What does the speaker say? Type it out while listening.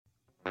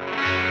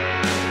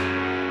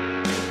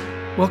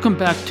Welcome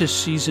back to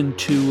Season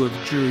 2 of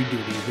Jury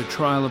Duty, the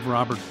trial of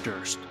Robert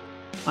Durst.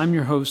 I'm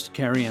your host,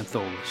 Carrie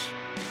Antholis.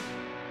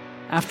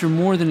 After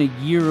more than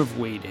a year of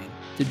waiting,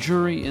 the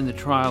jury in the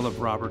trial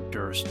of Robert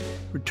Durst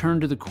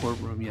returned to the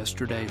courtroom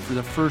yesterday for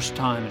the first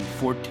time in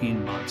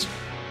 14 months,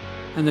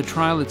 and the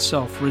trial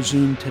itself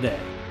resumed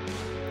today.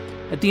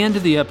 At the end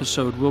of the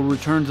episode, we'll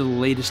return to the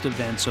latest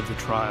events of the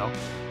trial,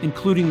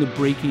 including the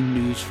breaking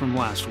news from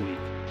last week.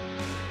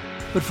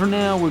 But for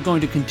now, we're going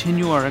to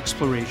continue our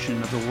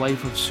exploration of the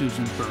life of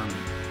Susan Berman,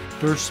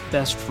 Durst's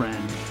best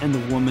friend and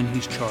the woman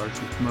he's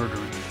charged with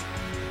murdering.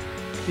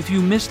 If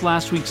you missed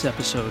last week's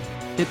episode,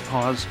 hit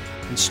pause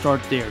and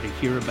start there to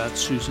hear about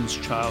Susan's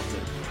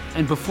childhood.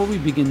 And before we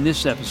begin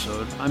this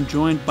episode, I'm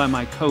joined by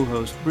my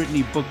co-host,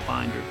 Brittany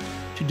Bookbinder,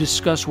 to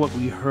discuss what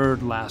we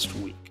heard last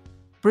week.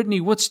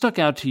 Brittany, what stuck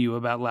out to you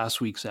about last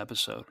week's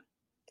episode?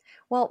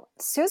 Well,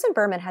 Susan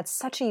Berman had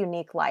such a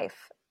unique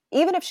life.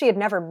 Even if she had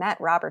never met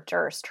Robert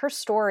Durst, her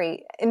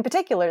story, in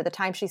particular the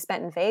time she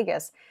spent in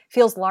Vegas,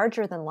 feels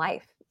larger than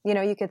life. You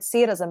know, you could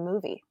see it as a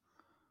movie.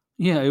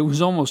 Yeah, it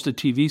was almost a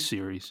TV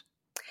series.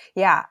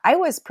 Yeah, I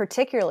was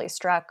particularly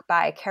struck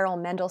by Carol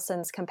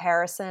Mendelssohn's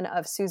comparison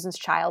of Susan's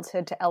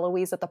childhood to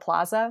Eloise at the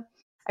Plaza.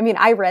 I mean,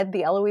 I read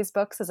the Eloise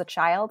books as a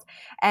child,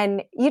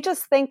 and you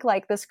just think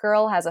like this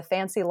girl has a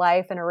fancy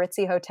life in a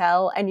ritzy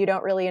hotel, and you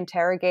don't really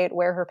interrogate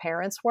where her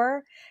parents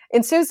were.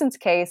 In Susan's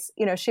case,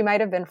 you know, she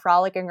might have been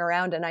frolicking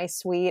around a nice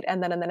suite,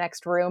 and then in the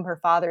next room, her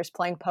father's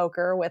playing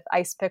poker with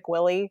Ice Pick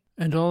Willie.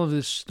 And all of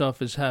this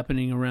stuff is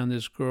happening around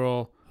this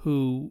girl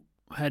who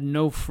had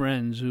no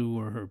friends who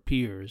were her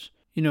peers.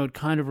 You know, it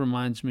kind of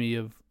reminds me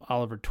of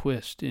Oliver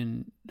Twist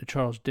in the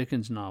Charles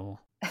Dickens novel.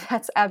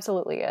 That's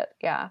absolutely it,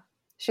 yeah.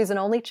 She's an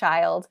only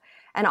child,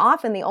 and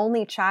often the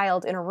only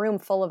child in a room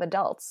full of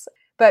adults.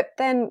 But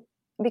then,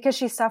 because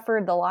she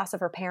suffered the loss of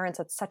her parents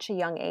at such a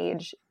young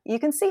age, you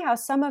can see how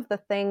some of the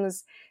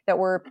things that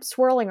were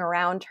swirling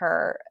around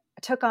her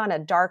took on a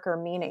darker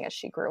meaning as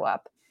she grew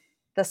up.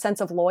 The sense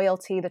of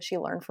loyalty that she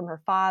learned from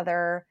her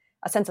father,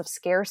 a sense of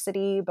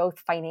scarcity, both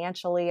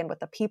financially and with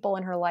the people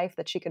in her life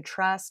that she could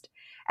trust,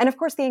 and of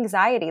course the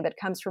anxiety that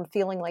comes from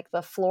feeling like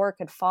the floor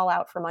could fall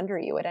out from under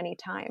you at any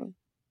time.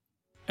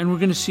 And we're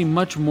going to see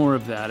much more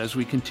of that as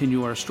we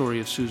continue our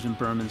story of Susan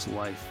Berman's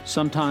life,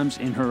 sometimes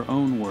in her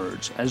own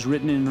words, as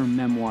written in her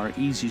memoir,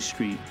 Easy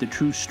Street, The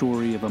True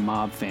Story of a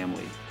Mob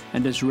Family,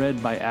 and as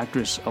read by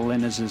actress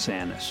Elena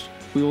Zazanis.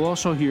 We will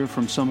also hear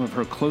from some of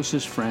her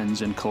closest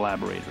friends and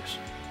collaborators.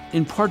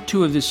 In part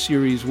 2 of this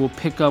series, we'll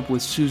pick up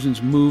with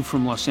Susan's move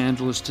from Los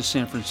Angeles to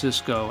San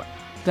Francisco.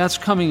 That's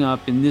coming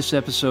up in this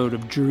episode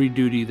of Jury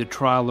Duty, the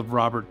trial of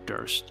Robert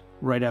Durst,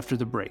 right after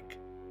the break.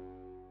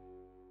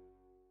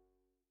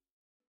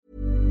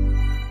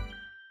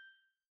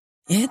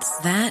 It's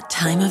that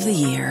time of the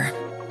year.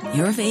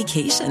 Your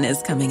vacation is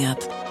coming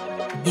up.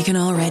 You can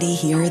already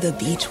hear the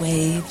beach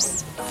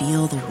waves,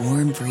 feel the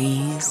warm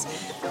breeze,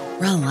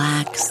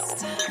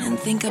 relax, and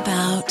think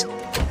about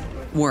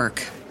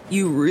work.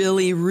 You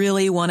really,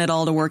 really want it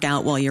all to work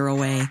out while you're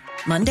away.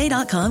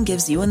 Monday.com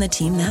gives you and the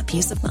team that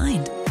peace of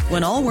mind.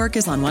 When all work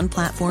is on one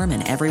platform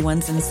and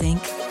everyone's in sync,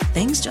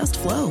 things just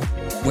flow.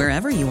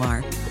 Wherever you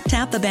are,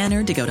 tap the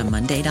banner to go to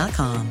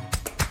Monday.com.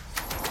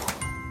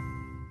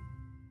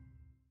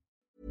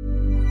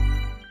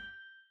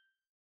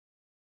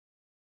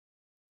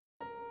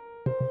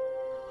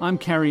 I'm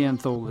Carrie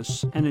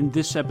Antholis, and in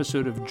this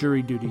episode of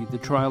Jury Duty, the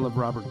trial of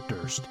Robert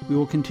Durst, we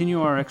will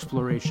continue our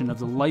exploration of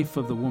the life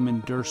of the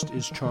woman Durst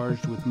is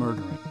charged with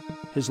murdering,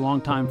 his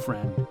longtime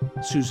friend,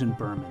 Susan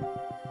Berman.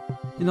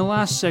 In the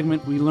last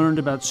segment, we learned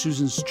about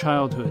Susan's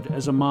childhood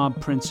as a mob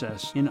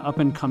princess in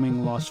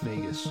up-and-coming Las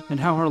Vegas, and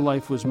how her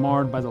life was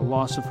marred by the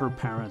loss of her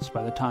parents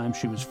by the time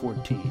she was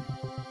 14.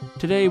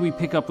 Today, we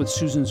pick up with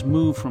Susan's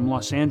move from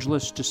Los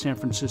Angeles to San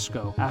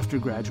Francisco after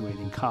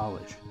graduating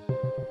college.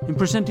 In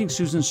presenting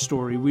Susan's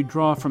story, we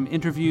draw from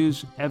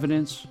interviews,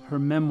 evidence, her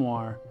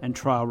memoir, and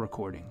trial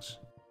recordings.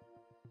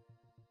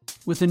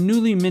 With a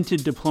newly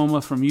minted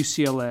diploma from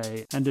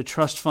UCLA and a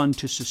trust fund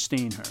to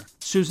sustain her,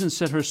 Susan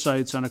set her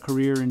sights on a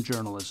career in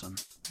journalism.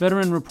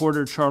 Veteran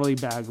reporter Charlie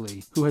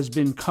Bagley, who has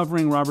been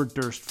covering Robert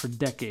Durst for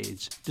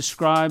decades,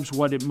 describes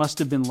what it must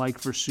have been like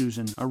for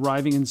Susan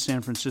arriving in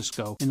San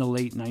Francisco in the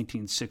late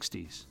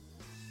 1960s.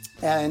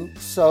 And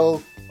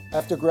so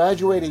after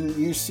graduating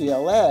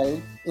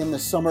UCLA in the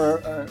summer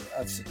of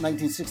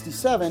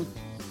 1967,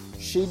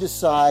 she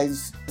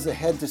decides to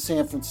head to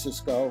San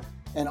Francisco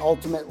and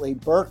ultimately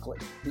Berkeley,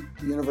 the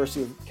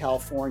University of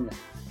California,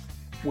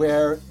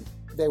 where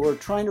they were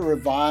trying to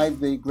revive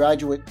the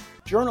graduate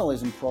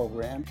journalism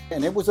program.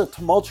 And it was a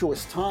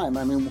tumultuous time.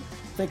 I mean,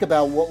 think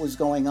about what was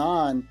going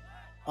on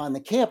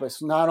the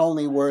campus. Not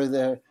only were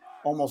there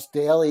almost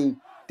daily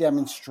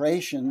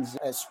demonstrations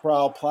at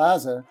Sproul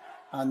Plaza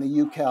on the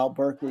UCal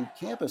Berkeley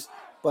campus,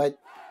 but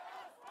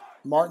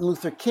Martin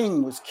Luther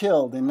King was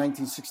killed in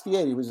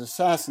 1968. He was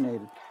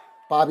assassinated.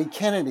 Bobby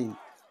Kennedy.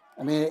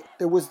 I mean,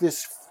 there was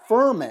this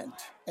ferment,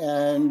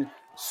 and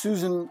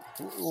Susan,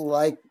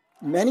 like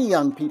many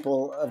young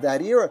people of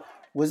that era,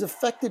 was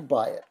affected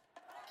by it.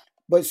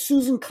 But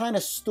Susan kind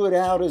of stood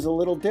out as a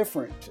little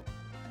different.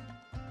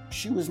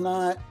 She was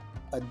not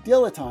a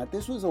dilettante.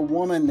 This was a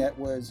woman that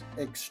was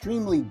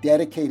extremely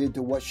dedicated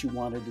to what she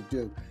wanted to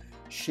do.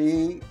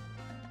 She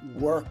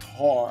worked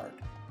hard.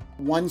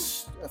 One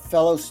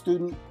fellow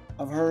student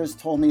of hers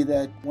told me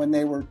that when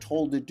they were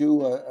told to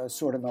do a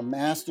sort of a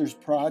master's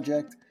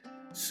project,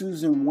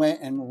 Susan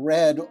went and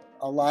read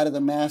a lot of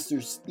the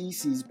master's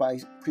theses by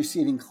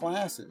preceding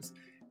classes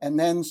and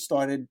then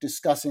started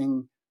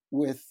discussing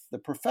with the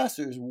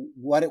professors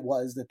what it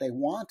was that they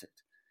wanted.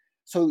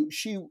 So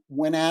she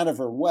went out of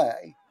her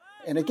way.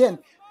 And again,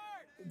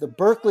 the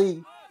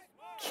Berkeley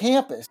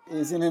campus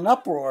is in an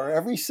uproar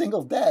every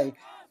single day.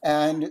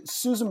 And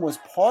Susan was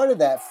part of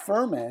that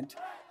ferment,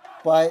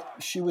 but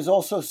she was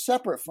also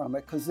separate from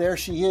it because there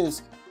she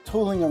is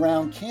tooling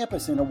around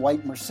campus in a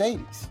white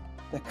Mercedes.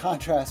 The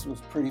contrast was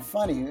pretty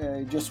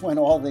funny. Just when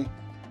all the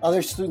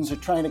other students are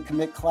trying to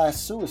commit class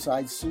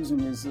suicide,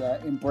 Susan is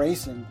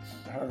embracing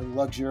her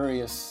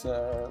luxurious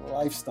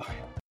lifestyle.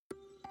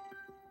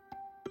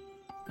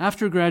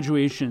 After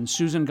graduation,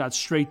 Susan got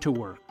straight to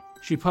work.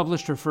 She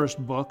published her first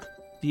book,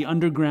 The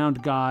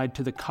Underground Guide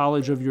to the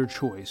College of Your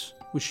Choice,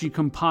 which she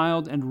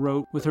compiled and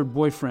wrote with her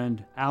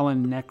boyfriend,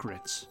 Alan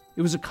Nekritz.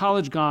 It was a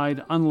college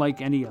guide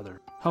unlike any other,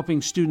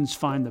 helping students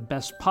find the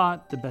best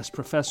pot, the best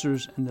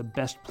professors, and the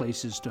best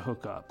places to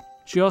hook up.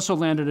 She also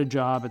landed a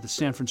job at the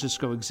San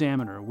Francisco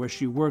Examiner, where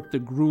she worked the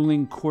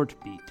grueling court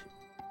beat.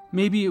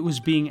 Maybe it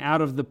was being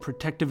out of the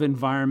protective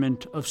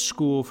environment of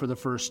school for the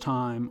first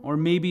time, or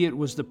maybe it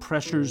was the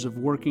pressures of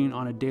working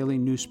on a daily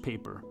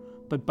newspaper.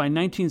 But by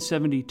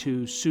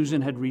 1972,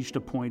 Susan had reached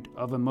a point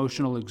of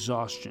emotional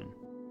exhaustion.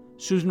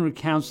 Susan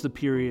recounts the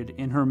period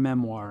in her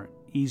memoir,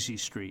 Easy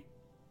Street.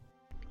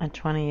 At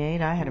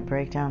 28, I had a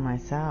breakdown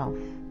myself.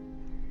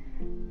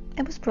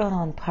 It was brought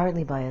on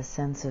partly by a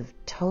sense of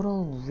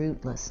total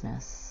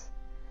rootlessness.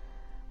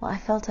 Well, I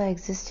felt I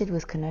existed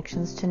with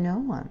connections to no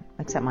one,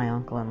 except my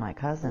uncle and my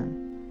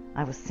cousin.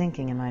 I was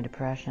sinking in my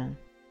depression.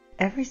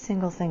 Every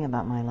single thing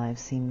about my life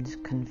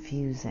seemed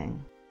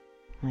confusing.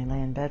 I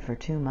lay in bed for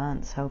 2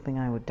 months, hoping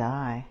I would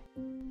die.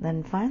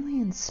 Then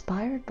finally,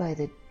 inspired by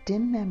the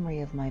dim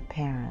memory of my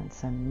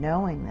parents and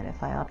knowing that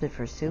if I opted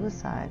for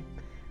suicide,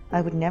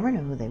 I would never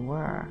know who they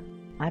were,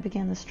 I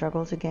began the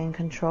struggle to gain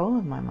control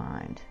of my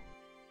mind.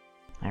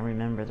 I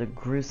remember the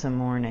gruesome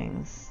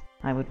mornings.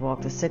 I would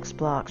walk the 6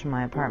 blocks from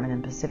my apartment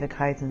in Pacific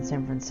Heights in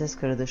San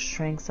Francisco to the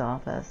shrink's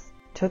office.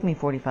 It took me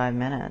 45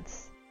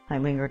 minutes. I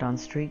lingered on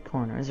street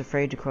corners,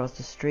 afraid to cross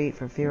the street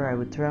for fear I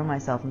would throw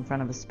myself in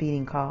front of a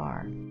speeding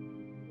car.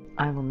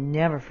 I will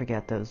never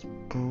forget those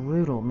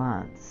brutal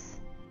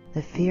months.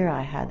 The fear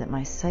I had that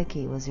my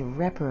psyche was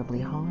irreparably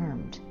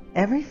harmed.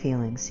 Every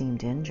feeling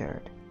seemed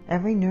injured.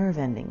 Every nerve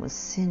ending was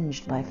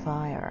singed by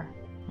fire.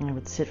 I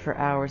would sit for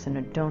hours in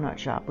a donut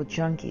shop with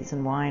junkies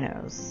and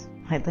winos.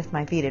 I'd lift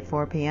my feet at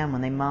 4 p.m.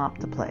 when they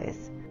mopped the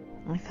place.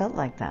 I felt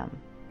like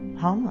them,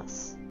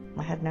 homeless.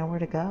 I had nowhere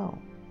to go.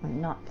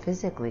 Not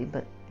physically,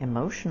 but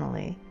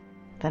emotionally.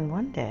 Then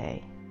one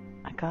day,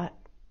 I got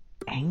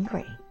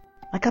angry.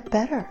 I got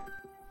better.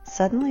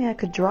 Suddenly I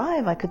could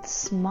drive, I could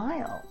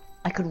smile,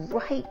 I could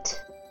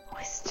write.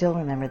 I still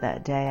remember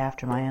that day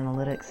after my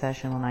analytic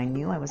session when I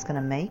knew I was going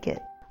to make it.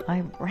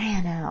 I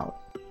ran out,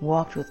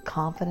 walked with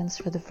confidence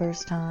for the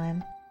first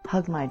time,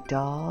 hugged my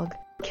dog,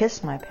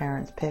 kissed my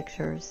parents'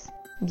 pictures,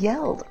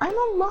 yelled, "I'm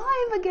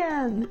alive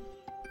again!"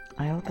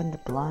 I opened the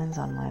blinds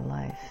on my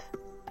life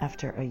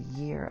after a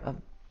year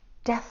of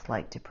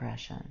death-like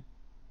depression.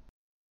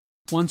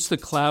 Once the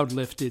cloud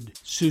lifted,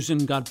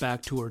 Susan got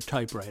back to her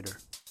typewriter.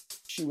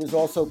 She was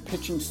also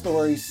pitching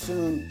stories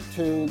soon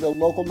to the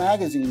local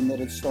magazine that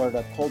had started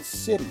up called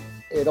City.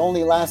 It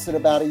only lasted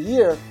about a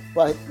year,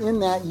 but in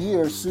that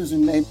year,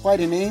 Susan made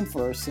quite a name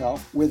for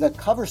herself with a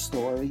cover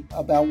story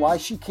about why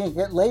she can't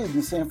get laid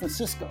in San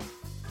Francisco.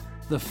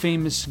 The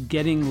famous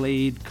Getting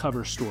Laid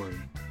cover story.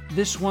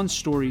 This one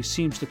story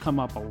seems to come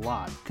up a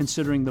lot,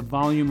 considering the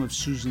volume of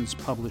Susan's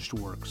published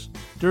works.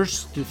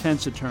 Durst's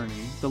defense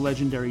attorney, the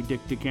legendary Dick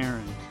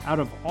DeGuerin, out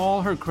of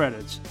all her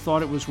credits,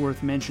 thought it was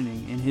worth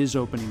mentioning in his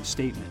opening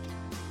statement.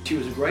 She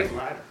was a great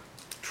writer,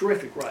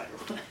 terrific writer.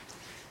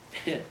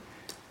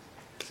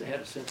 She had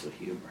a sense of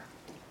humor.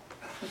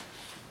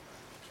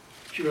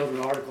 She wrote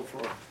an article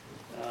for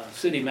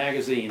City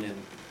Magazine, and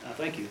I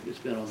think it's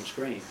been on the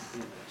screen,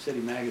 City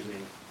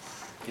Magazine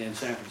in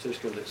San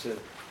Francisco, that said,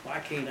 "Why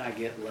can't I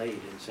get laid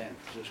in San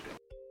Francisco?"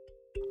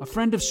 A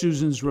friend of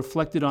Susan's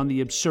reflected on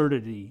the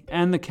absurdity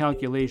and the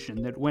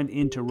calculation that went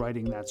into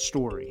writing that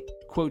story.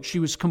 Quote, "She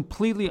was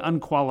completely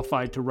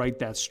unqualified to write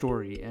that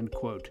story," end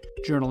quote.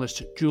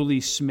 Journalist Julie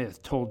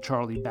Smith told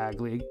Charlie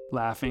Bagley,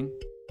 laughing.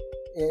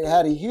 It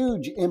had a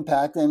huge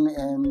impact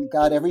and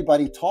got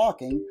everybody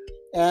talking.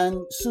 And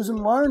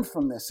Susan learned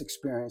from this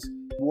experience.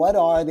 What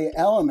are the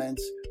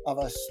elements of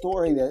a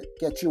story that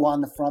gets you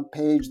on the front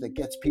page, that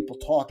gets people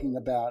talking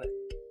about it?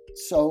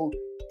 So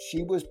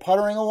she was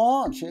puttering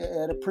along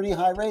at a pretty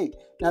high rate.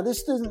 Now,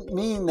 this doesn't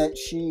mean that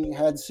she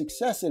had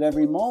success at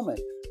every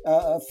moment,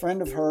 A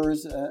friend of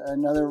hers,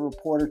 another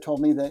reporter,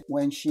 told me that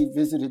when she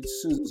visited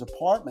Susan's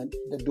apartment,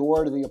 the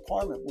door to the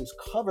apartment was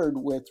covered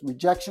with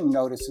rejection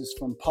notices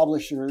from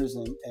publishers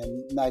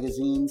and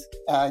magazines.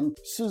 And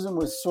Susan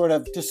was sort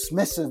of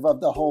dismissive of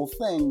the whole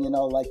thing,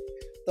 like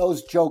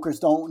those jokers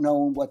don't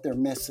know what they're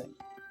missing.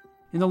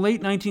 In the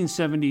late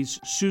 1970s,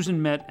 Susan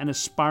met an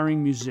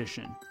aspiring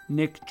musician,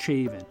 Nick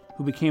Chavin,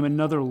 who became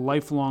another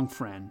lifelong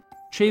friend.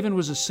 Chavin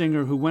was a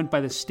singer who went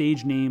by the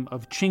stage name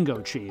of Chingo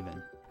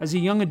Chavin. As a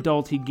young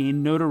adult, he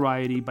gained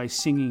notoriety by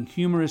singing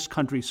humorous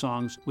country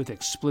songs with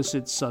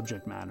explicit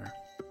subject matter.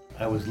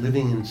 I was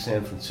living in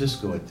San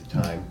Francisco at the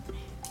time,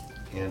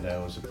 and I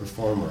was a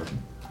performer.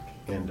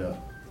 And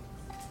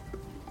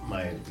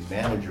my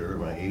manager,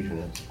 my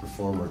agent as a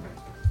performer,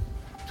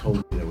 told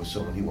me there was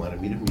someone he wanted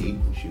me to meet,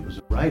 and she was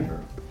a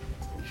writer.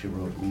 And she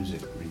wrote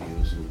music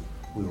reviews, and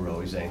we were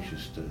always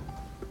anxious to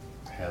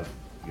have,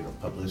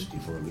 publicity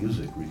for a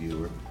music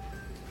reviewer.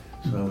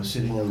 So I was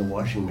sitting on the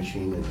washing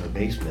machine in her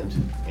basement,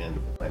 and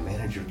my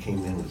manager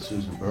came in with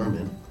Susan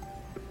Berman,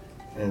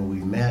 and we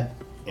met,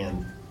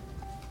 and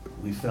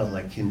we felt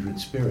like kindred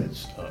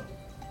spirits.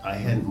 I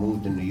hadn't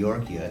moved to New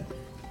York yet,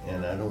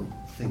 and I don't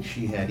think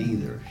she had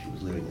either. She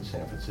was living in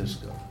San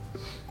Francisco.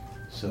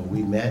 So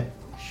we met.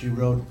 She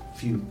wrote a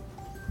few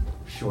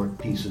short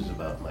pieces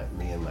about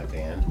me and my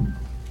band,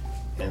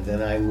 and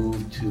then I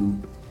moved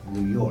to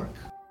New York.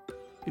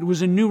 It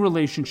was a new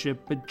relationship,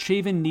 but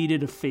Chavin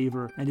needed a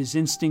favor, and his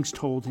instincts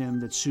told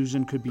him that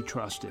Susan could be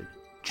trusted.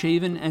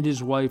 Chavin and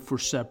his wife were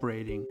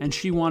separating, and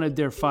she wanted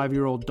their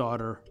 5-year-old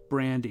daughter,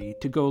 Brandy,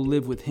 to go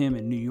live with him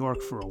in New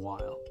York for a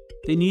while.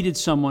 They needed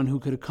someone who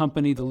could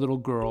accompany the little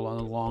girl on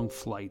a long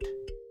flight.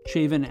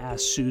 Chavin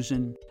asked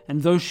Susan,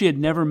 and though she had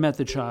never met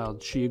the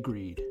child, she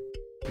agreed.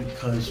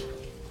 Because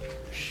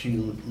she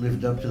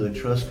lived up to the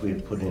trust we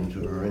had put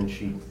into her, and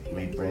she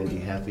made Brandy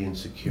happy and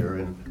secure,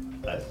 and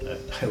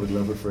I would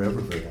love her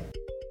forever for that.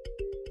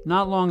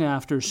 Not long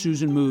after,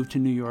 Susan moved to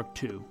New York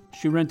too.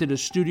 She rented a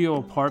studio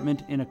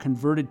apartment in a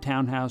converted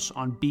townhouse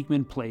on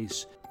Beekman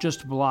Place,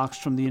 just blocks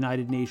from the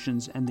United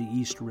Nations and the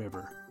East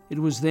River. It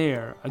was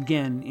there,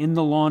 again in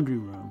the laundry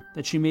room,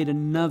 that she made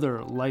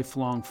another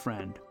lifelong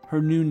friend,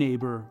 her new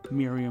neighbor,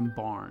 Miriam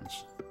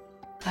Barnes.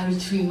 I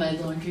was doing my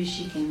laundry.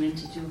 She came in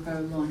to do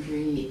her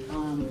laundry.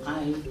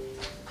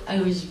 I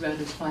was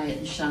rather quiet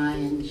and shy,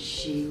 and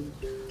she,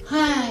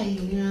 hi,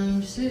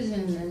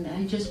 Susan, and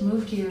I just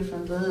moved here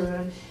from blah, blah,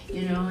 blah,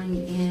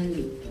 and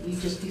we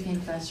just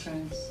became fast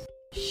friends.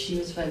 She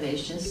was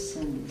vivacious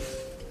and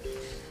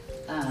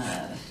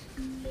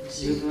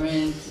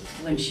exuberant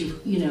when she,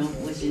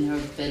 was in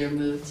her better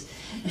moods,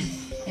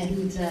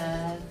 and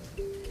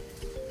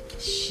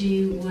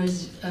she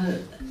was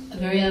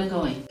very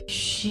outgoing.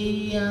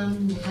 She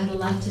had a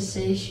lot to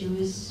say. She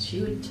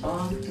would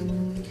talk,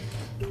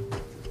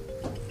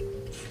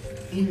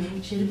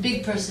 and she had a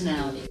big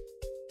personality.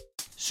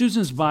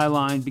 Susan's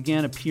byline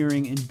began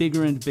appearing in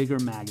bigger and bigger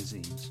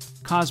magazines: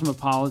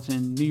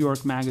 Cosmopolitan, New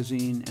York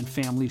Magazine, and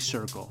Family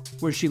Circle,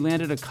 where she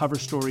landed a cover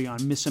story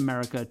on Miss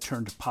America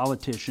turned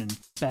politician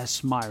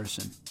Bess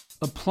Meyerson.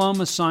 A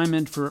plum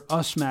assignment for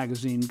Us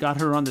magazine got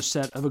her on the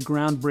set of a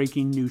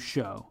groundbreaking new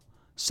show,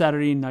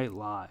 Saturday Night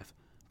Live.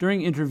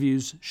 During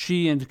interviews,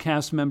 she and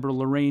cast member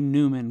Lorraine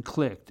Newman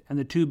clicked, and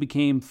the two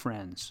became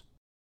friends.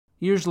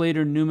 Years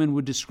later, Newman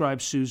would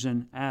describe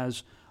Susan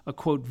as a,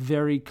 quote,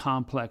 very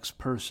complex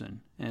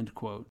person, end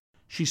quote.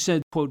 She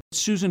said, quote,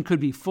 Susan could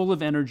be full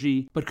of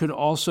energy, but could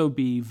also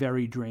be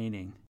very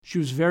draining. She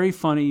was very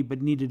funny,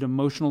 but needed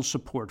emotional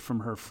support from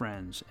her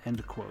friends,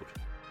 end quote.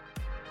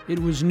 It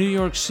was New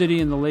York City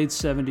in the late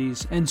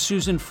 70s, and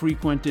Susan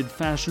frequented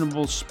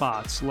fashionable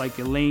spots like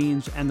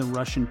Elaine's and the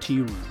Russian Tea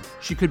Room.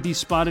 She could be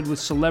spotted with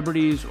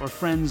celebrities or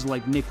friends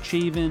like Nick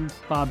Chavin,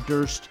 Bob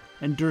Durst,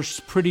 and Durst's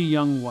pretty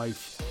young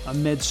wife, a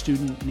med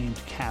student named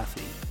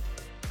Kathy.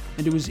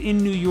 And it was in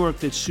New York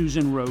that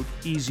Susan wrote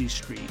Easy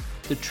Street,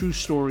 the true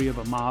story of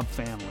a mob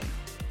family.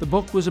 The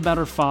book was about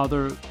her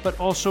father, but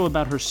also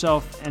about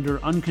herself and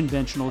her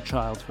unconventional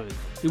childhood.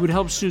 It would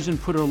help Susan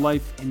put her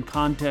life in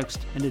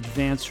context and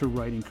advance her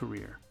writing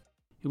career.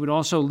 It would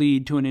also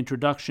lead to an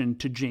introduction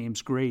to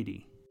James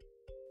Grady.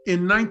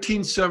 In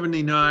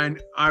 1979,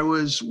 I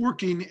was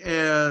working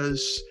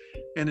as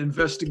an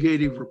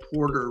investigative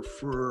reporter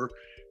for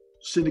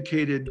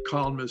syndicated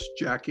columnist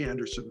Jack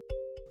Anderson.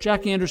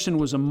 Jack Anderson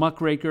was a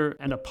muckraker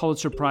and a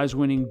Pulitzer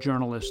Prize-winning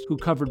journalist who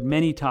covered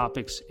many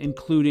topics,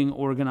 including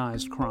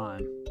organized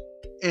crime.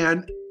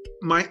 And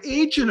my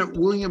agent at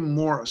William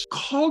Morris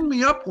called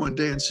me up one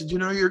day and said,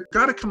 you've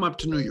got to come up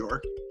to New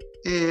York,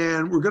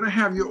 and we're going to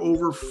have you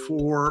over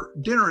for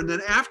dinner. And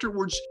then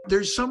afterwards,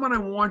 there's someone I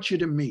want you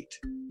to meet.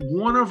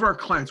 One of our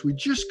clients, she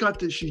just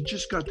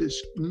got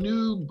this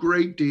new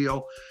great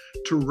deal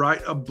to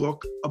write a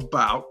book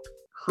about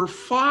her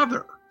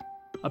father.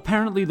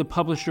 Apparently, the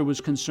publisher was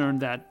concerned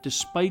that,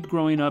 despite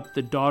growing up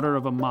the daughter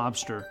of a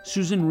mobster,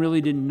 Susan really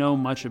didn't know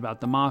much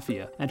about the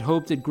mafia and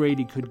hoped that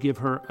Grady could give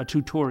her a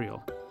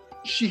tutorial.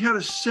 She had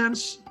a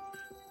sense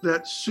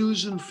that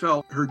Susan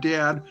felt her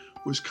dad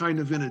was kind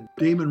of in a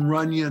Damon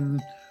Runyon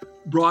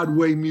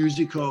Broadway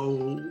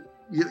musical,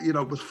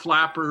 with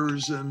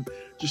flappers and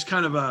just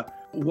kind of a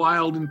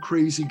wild and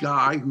crazy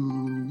guy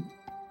who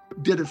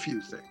did a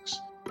few things.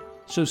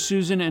 So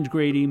Susan and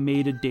Grady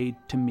made a date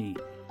to meet.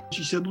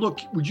 She said, look,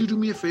 would you do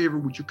me a favor?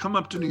 Would you come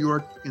up to New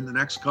York in the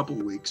next couple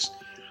of weeks?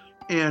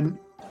 And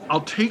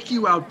I'll take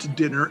you out to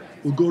dinner.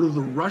 We'll go to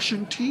the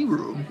Russian Tea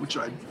Room, which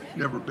I'd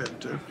never been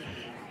to.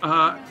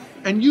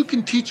 And you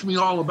can teach me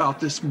all about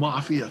this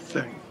mafia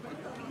thing.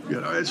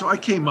 So I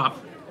came up.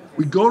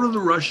 We go to the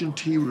Russian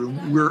Tea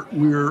Room.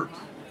 We're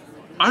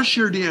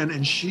ushered in,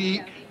 and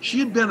she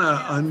had been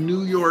a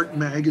New York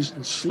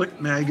magazine, Slick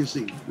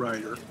magazine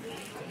writer.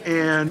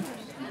 And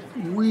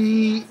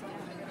we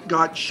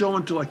got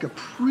shown to like a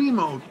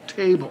primo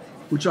table,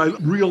 which I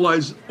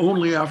realized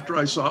only after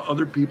I saw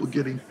other people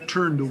getting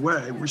turned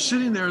away. We're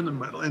sitting there in the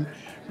middle, and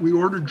we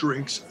ordered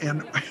drinks,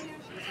 and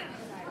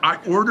I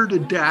ordered a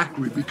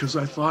daiquiri because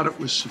I thought it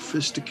was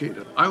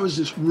sophisticated. I was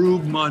this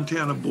Rube,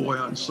 Montana boy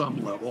on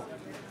some level,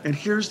 and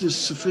here's this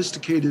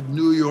sophisticated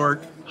New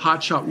York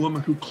hotshot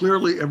woman who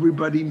clearly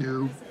everybody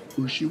knew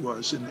who she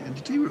was in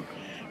the tea room.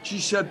 She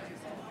said,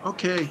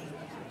 okay,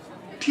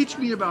 teach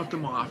me about the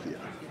mafia.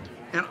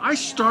 And I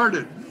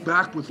started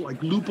back with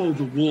like Lupo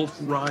the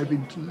Wolf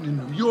arriving in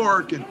New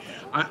York, and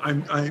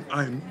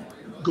I'm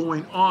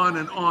going on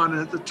and on.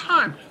 And at the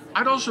time,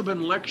 I'd also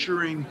been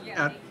lecturing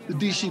at the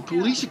DC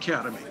Police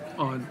Academy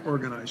on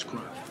organized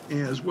crime,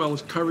 as well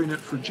as covering it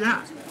for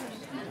Jack.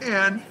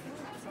 And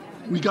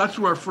we got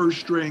through our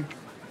first drink.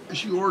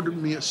 She ordered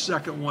me a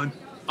second one.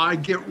 I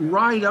get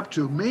right up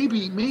to,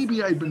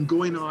 maybe I'd been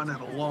going on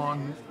at a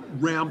long,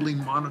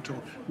 rambling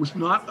monotone with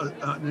not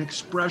an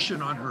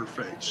expression on her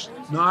face,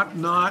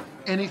 not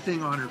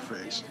anything on her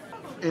face.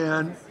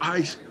 And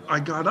I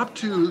got up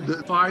to the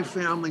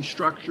 5-family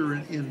structure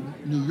in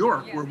New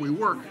York where we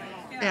work,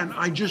 and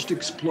I just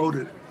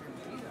exploded.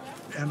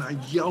 And I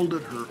yelled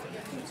at her.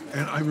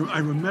 And I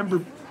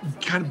remember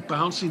kind of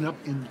bouncing up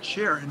in the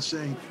chair and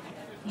saying,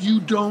 you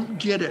don't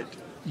get it.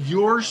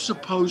 You're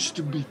supposed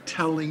to be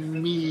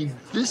telling me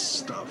this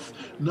stuff,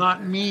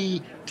 not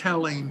me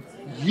telling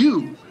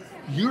you.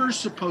 You're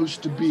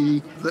supposed to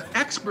be the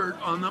expert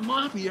on the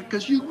mafia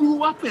because you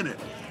grew up in it.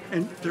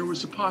 And there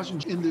was a pause,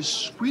 and in this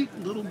sweet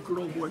little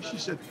girl voice, she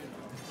said,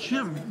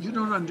 Jim, you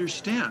don't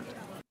understand.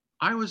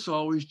 I was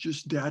always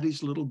just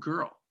daddy's little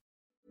girl.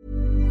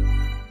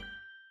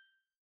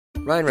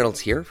 Ryan Reynolds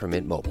here from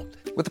Mint Mobile.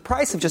 With the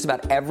price of just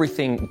about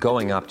everything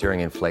going up during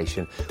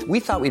inflation, we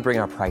thought we'd bring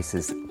our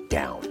prices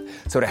down.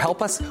 So to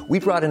help us, we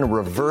brought in a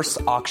reverse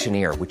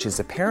auctioneer, which is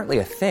apparently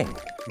a thing.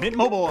 Mint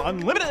Mobile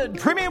Unlimited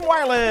Premium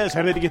Wireless.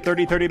 How to get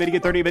 30, 30, bit to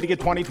get 30, bit to get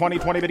 20, 20,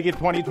 20, bit to get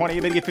 20, 20,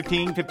 bit to get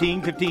 15,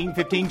 15, 15,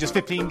 15, just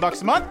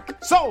 $15 a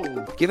month?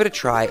 Sold! Give it a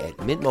try at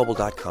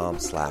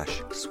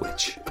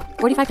mintmobile.com/switch.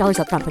 $45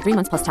 up front for 3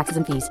 months plus taxes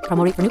and fees.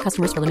 Promo rate for new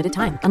customers for limited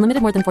time.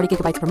 Unlimited more than 40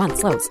 gigabytes per month.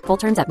 Slows full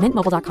terms at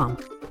mintmobile.com.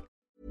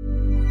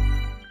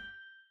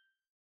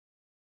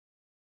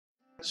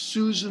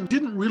 Susan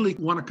didn't really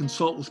want to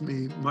consult with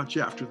me much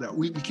after that.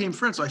 We became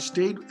friends. I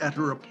stayed at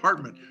her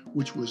apartment,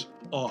 which was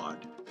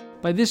odd.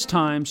 By this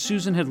time,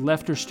 Susan had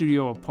left her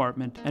studio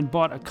apartment and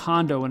bought a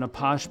condo in a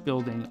posh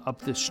building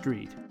up the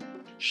street.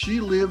 She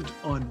lived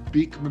on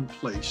Beekman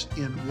Place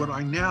in what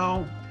I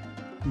now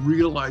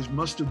realize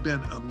must have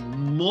been a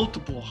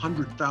multiple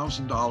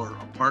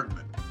 $100,000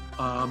 apartment.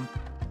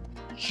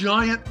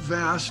 Giant,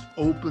 vast,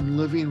 open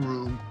living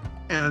room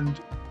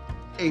and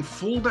a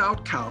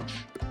fold-out couch,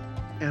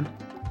 and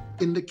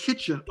in the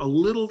kitchen, a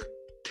little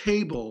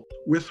table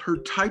with her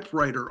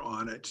typewriter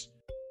on it.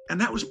 And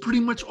that was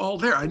pretty much all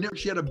there.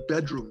 She had a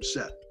bedroom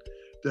set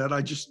that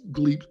I just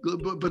gleaned,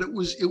 but it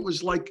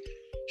was like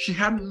she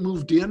hadn't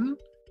moved in,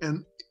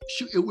 and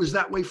it was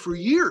that way for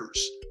years.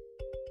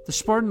 The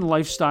Spartan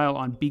lifestyle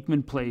on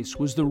Beekman Place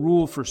was the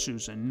rule for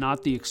Susan,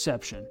 not the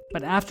exception.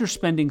 But after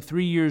spending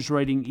 3 years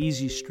writing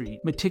Easy Street,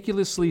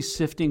 meticulously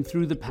sifting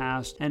through the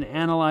past and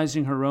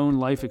analyzing her own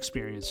life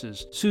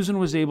experiences, Susan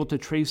was able to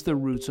trace the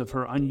roots of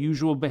her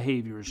unusual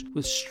behaviors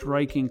with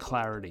striking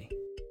clarity.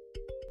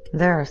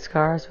 There are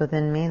scars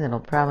within me that'll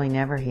probably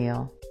never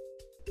heal.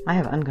 I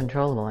have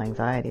uncontrollable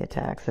anxiety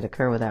attacks that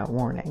occur without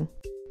warning.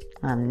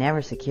 I'm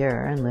never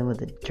secure and live with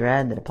the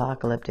dread that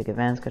apocalyptic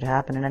events could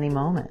happen at any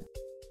moment.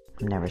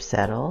 I'm never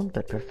settled,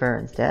 but prefer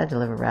instead to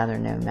live a rather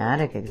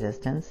nomadic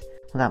existence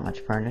without much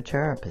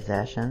furniture or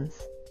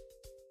possessions.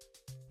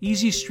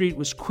 Easy Street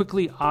was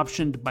quickly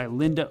optioned by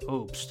Linda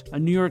Obst, a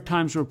New York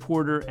Times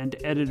reporter and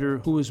editor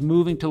who was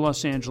moving to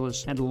Los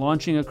Angeles and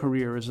launching a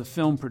career as a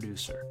film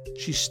producer.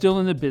 She's still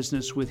in the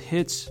business with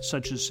hits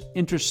such as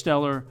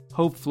Interstellar,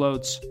 Hope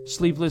Floats,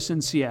 Sleepless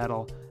in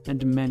Seattle,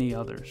 and many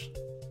others.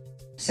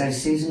 So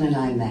Susan and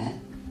I met,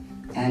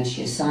 and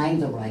she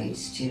assigned the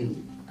rights to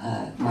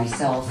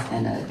myself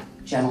and a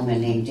gentleman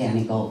named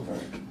Danny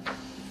Goldberg.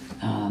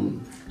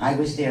 I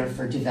was there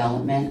for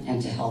development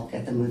and to help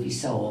get the movie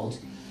sold.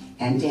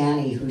 And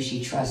Danny, who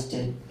she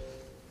trusted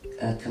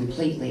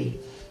completely,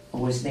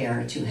 was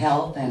there to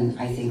help, and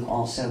I think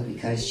also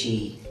because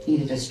she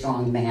needed a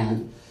strong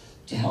man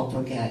to help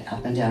her get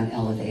up and down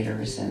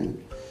elevators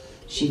and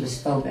She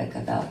was phobic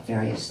about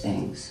various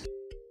things.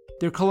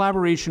 Their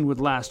collaboration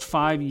would last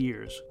 5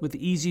 years, with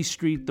Easy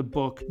Street, the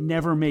book,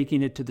 never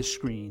making it to the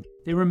screen.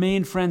 They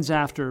remained friends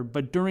after,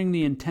 but during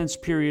the intense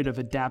period of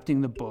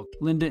adapting the book,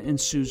 Linda and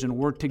Susan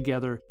worked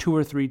together 2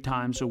 or 3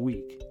 times a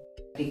week.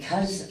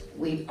 Because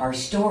our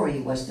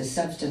story was the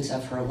substance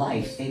of her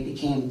life, they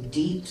became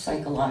deep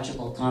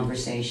psychological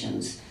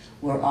conversations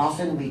where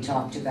often we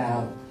talked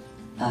about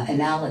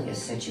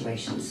analogous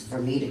situations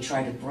for me to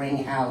try to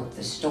bring out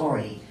the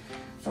story,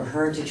 for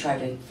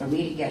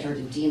me to get her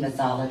to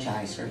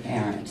demythologize her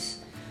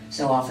parents.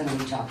 So often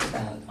we talked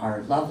about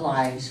our love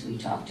lives,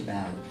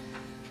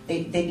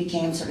 they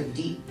became sort of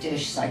deep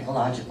dish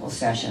psychological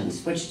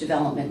sessions, which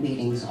development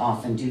meetings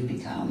often do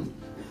become,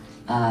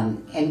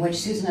 in which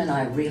Susan and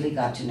I really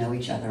got to know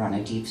each other on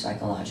a deep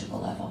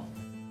psychological level.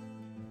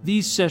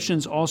 These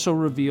sessions also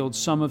revealed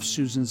some of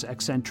Susan's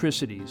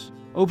eccentricities.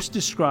 Opes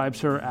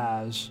describes her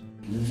as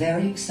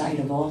very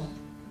excitable,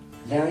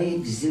 very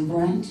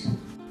exuberant,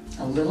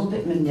 a little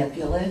bit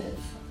manipulative,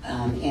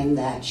 in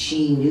that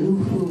she knew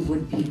who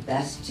would be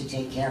best to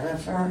take care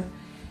of her,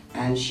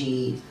 and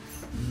she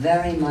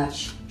very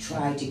much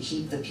tried to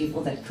keep the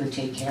people that could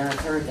take care of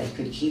her, that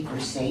could keep her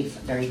safe,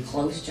 very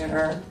close to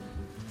her,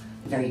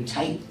 very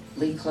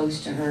tightly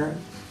close to her.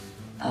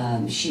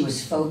 She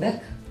was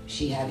phobic.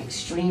 She had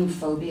extreme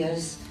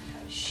phobias.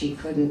 She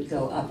couldn't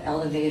go up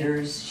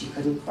elevators. She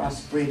couldn't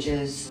cross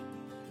bridges.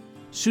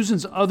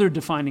 Susan's other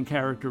defining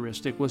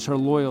characteristic was her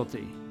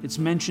loyalty. It's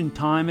mentioned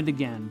time and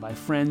again by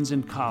friends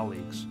and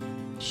colleagues.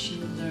 She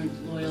learned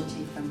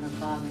loyalty from her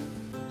father.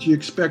 She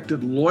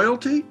expected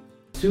loyalty?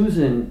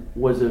 Susan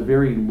was a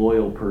very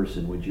loyal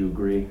person, would you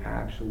agree?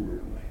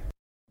 Absolutely.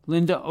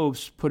 Linda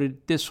Opes put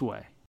it this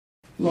way.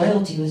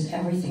 Loyalty was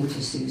everything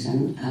to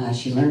Susan.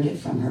 She learned it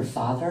from her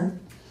father.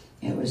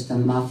 It was the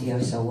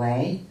mafioso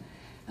way.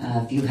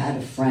 If you had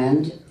a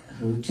friend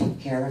who took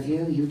care of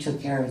you, you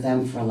took care of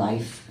them for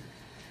life.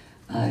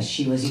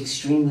 She was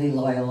extremely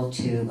loyal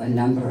to a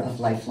number of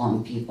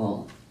lifelong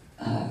people,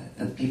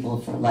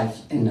 for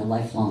life in a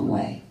lifelong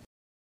way.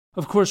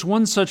 Of course,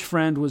 one such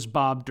friend was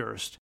Bob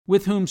Durst,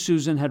 with whom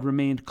Susan had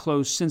remained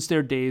close since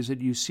their days at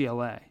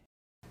UCLA.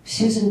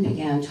 Susan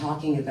began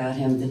talking about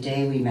him the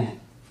day we met,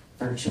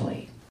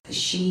 virtually.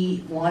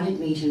 She wanted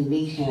me to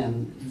meet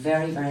him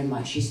very, very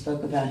much. She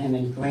spoke about him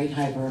in great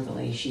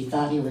hyperbole. She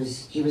thought he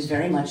was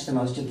very much the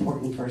most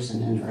important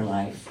person in her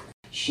life.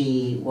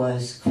 She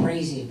was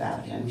crazy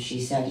about him.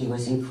 She said he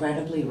was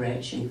incredibly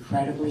rich,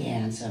 incredibly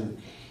handsome,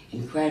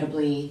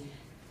 incredibly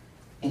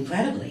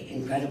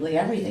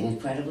everything,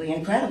 incredibly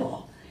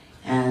incredible.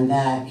 And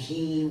that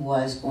he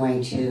was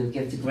going to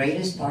give the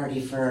greatest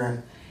party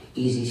for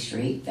Easy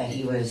Street, that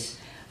he was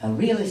a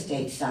real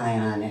estate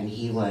scion, and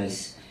he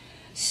was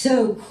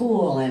so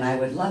cool, and I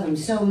would love him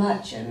so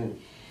much. And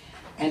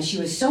she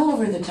was so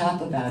over the top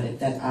about it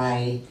that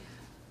I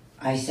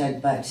said,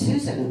 but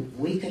Susan,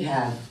 we could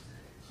have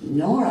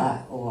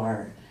Nora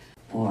or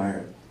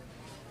Nora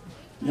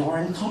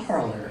and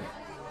Carl.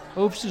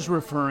 Opes is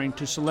referring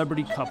to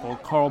celebrity couple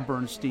Carl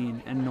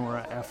Bernstein and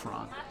Nora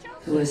Ephron,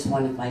 who was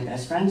one of my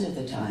best friends at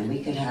the time.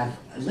 We could have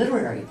a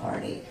literary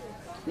party.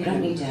 We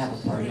don't need to have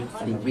a party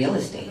from a real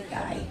estate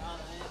guy,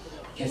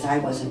 because I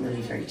wasn't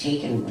really very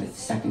taken with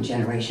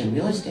second-generation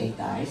real estate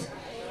guys.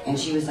 And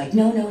she was like,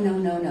 no,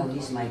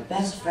 he's my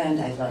best friend.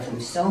 I love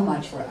him so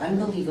much. We're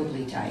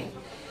unbelievably tight.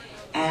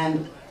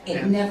 And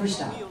it never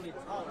stopped.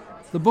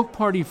 The book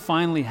party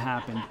finally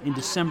happened in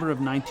December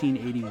of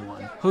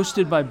 1981,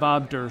 hosted by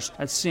Bob Durst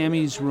at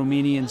Sammy's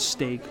Romanian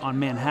Steak on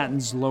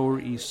Manhattan's Lower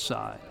East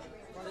Side.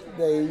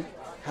 They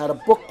had a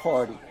book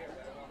party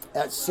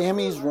at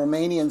Sammy's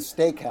Romanian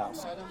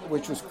Steakhouse,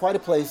 which was quite a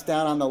place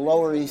down on the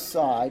Lower East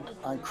Side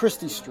on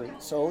Christie Street.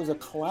 So it was a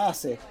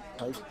classic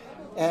place.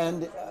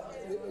 And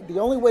the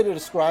only way to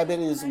describe it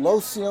is low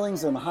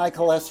ceilings and high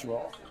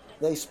cholesterol.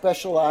 They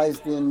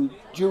specialized in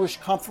Jewish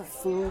comfort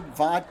food,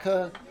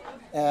 vodka,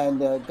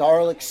 and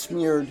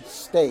garlic-smeared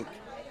steak.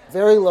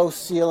 Very low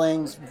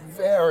ceilings,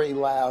 very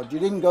loud. You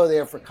didn't go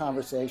there for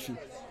conversation.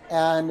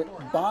 And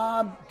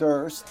Bob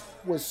Durst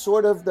was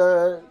sort of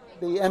the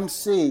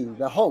MC,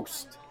 the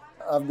host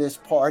of this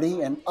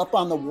party. And up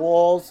on the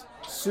walls,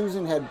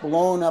 Susan had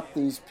blown up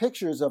these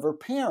pictures of her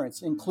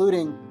parents,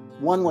 including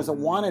one was a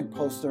wanted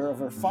poster of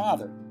her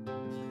father.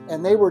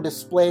 And they were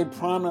displayed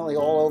prominently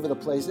all over the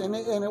place. And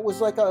it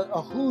was like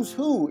a who's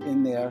who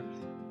in there.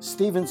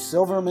 Steven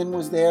Silverman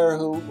was there,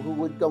 who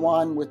would go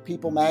on with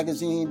People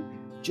magazine.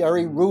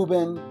 Jerry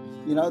Rubin,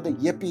 the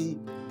yippie.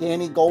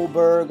 Danny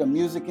Goldberg, a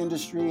music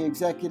industry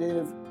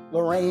executive.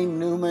 Lorraine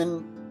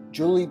Newman,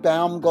 Julie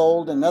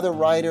Baumgold, another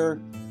writer.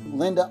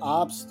 Linda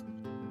Opes.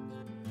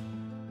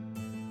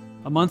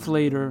 A month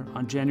later,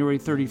 on January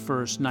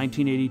 31st,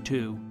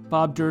 1982,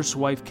 Bob Durst's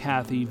wife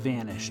Kathy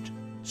vanished.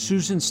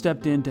 Susan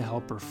stepped in to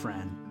help her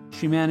friend.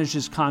 She managed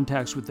his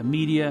contacts with the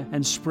media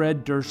and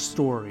spread Durst's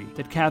story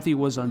that Kathy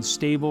was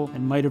unstable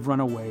and might have run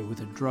away with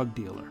a drug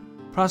dealer.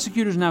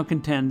 Prosecutors now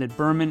contend that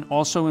Berman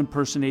also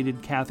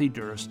impersonated Kathy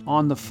Durst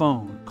on the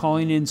phone,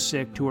 calling in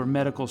sick to her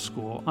medical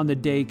school on the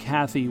day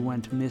Kathy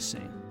went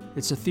missing.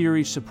 It's a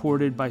theory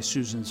supported by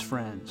Susan's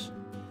friends.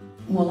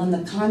 Well, in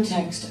the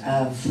context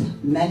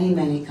of many,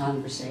 many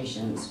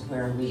conversations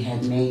where we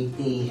had made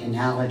the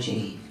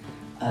analogy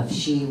of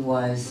she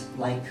was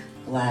like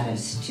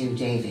Gladys to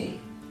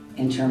Davy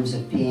in terms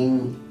of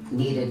being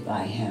needed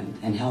by him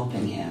and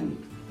helping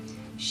him,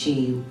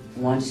 she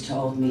once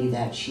told me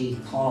that she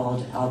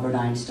called Albert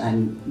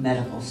Einstein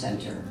Medical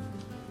Center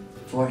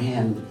for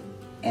him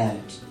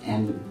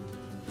and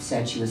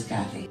said she was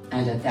Kathy.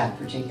 And at that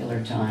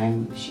particular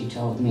time, she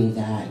told me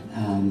that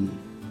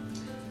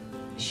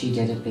she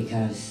did it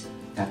because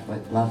that's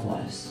what love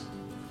was.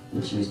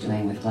 And she was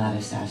doing what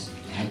Gladys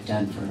had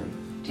done for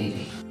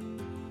Davy.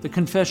 The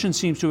confession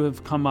seems to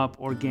have come up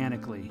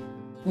organically.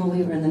 Well,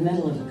 we were in the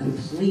middle of a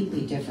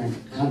completely different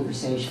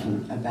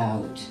conversation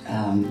about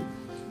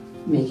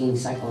making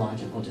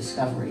psychological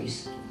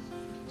discoveries.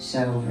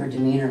 So her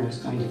demeanor was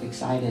kind of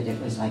excited. It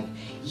was like,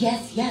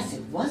 yes,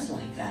 it was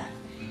like that.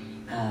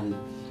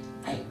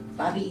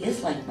 Bobby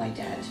is like my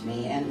dad to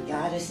me, and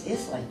Gladys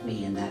is like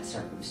me in that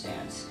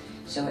circumstance.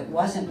 So it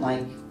wasn't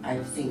like I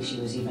think she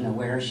was even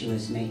aware she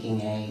was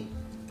making a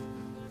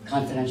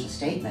confidential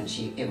statement.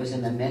 It was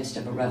in the midst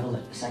of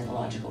a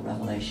psychological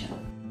revelation.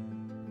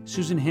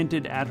 Susan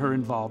hinted at her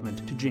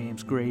involvement to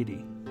James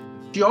Grady.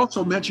 She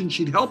also mentioned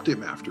she'd helped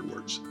him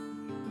afterwards.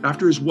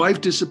 After his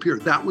wife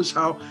disappeared, that was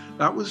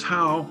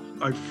how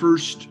I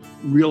first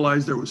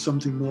realized there was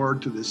something more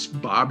to this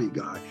Bobby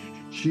guy.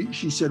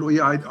 She said, well,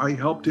 yeah, I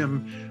helped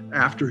him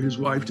after his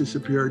wife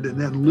disappeared, and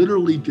then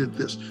literally did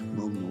this,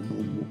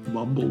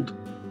 mumbled.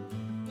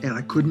 And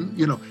I couldn't,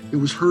 it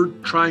was her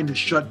trying to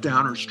shut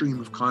down her stream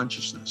of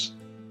consciousness.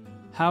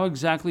 How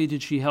exactly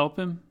did she help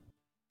him?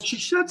 She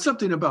said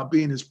something about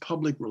being his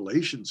public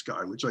relations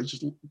guy, which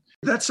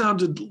that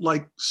sounded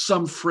like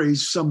some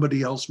phrase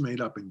somebody else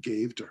made up and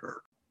gave to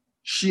her.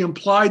 She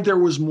implied there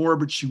was more,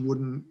 but she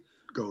wouldn't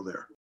go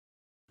there.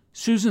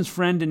 Susan's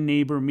friend and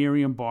neighbor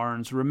Miriam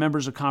Barnes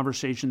remembers a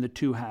conversation the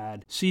two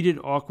had, seated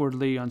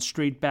awkwardly on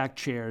straight-back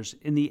chairs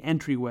in the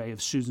entryway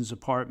of Susan's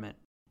apartment.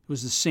 It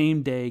was the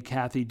same day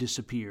Kathy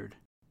disappeared.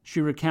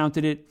 She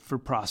recounted it for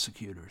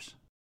prosecutors.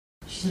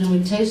 She said, I'm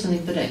going to tell you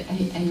something, but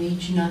I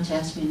need you not to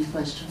ask me any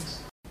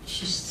questions.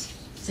 She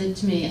said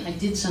to me, I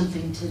did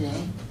something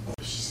today.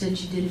 She said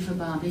she did it for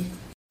Bobby.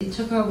 It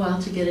took her a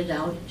while to get it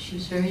out. She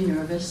was very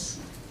nervous.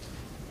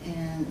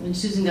 And when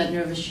Susan got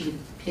nervous, she would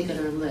pick at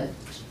her lip.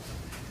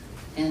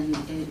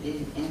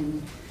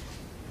 And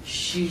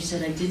she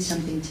said, I did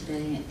something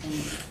today and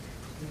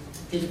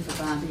did it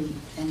for Bobby.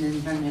 And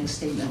then her next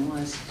statement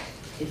was,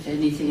 if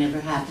anything ever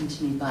happened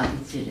to me, Bobby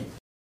did it.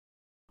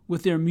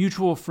 With their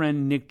mutual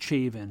friend Nick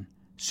Chavin,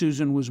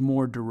 Susan was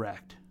more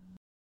direct.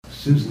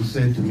 Susan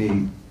said to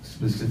me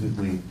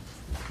specifically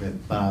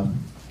that Bob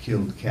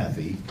killed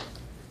Kathy,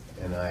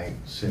 and I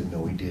said,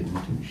 no, he didn't.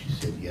 And she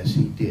said, yes,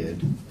 he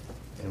did.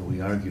 And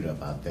we argued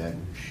about that,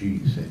 and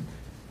she said,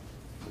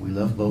 we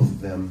love both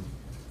of them.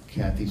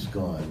 Kathy's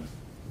gone.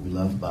 We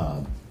love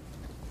Bob.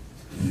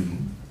 We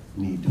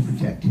need to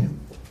protect him.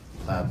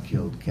 Bob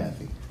killed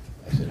Kathy.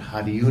 I said,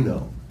 how do you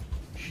know?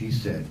 She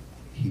said,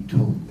 he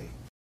told me.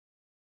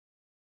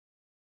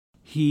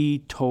 He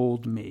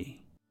told me.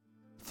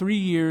 3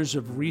 years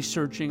of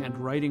researching and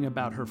writing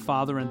about her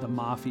father and the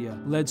mafia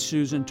led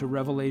Susan to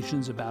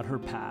revelations about her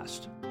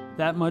past.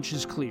 That much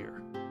is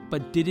clear.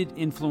 But did it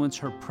influence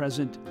her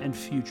present and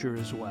future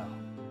as well?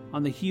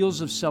 On the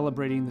heels of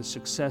celebrating the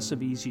success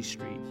of Easy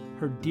Street,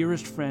 her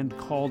dearest friend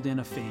called in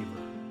a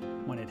favor.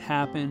 When it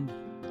happened,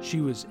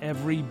 she was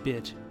every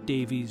bit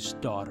Davy's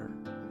daughter.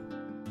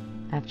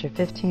 After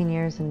 15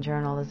 years in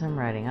journalism,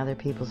 writing other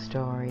people's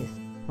stories,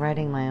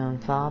 writing my own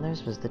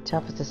father's was the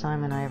toughest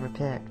assignment I ever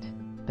picked.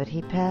 But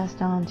he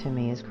passed on to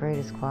me his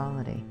greatest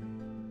quality,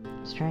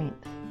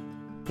 strength.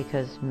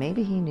 Because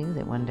maybe he knew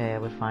that one day I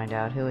would find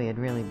out who he had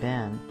really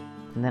been,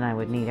 and then I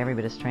would need every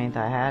bit of strength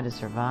I had to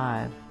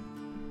survive.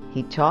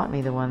 He taught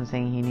me the one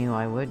thing he knew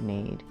I would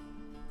need,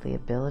 the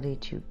ability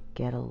to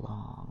get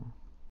along.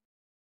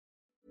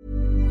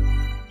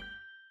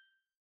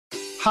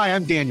 Hi,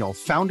 I'm Daniel,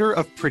 founder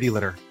of Pretty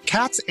Litter.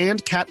 Cats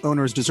and cat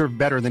owners deserve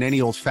better than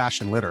any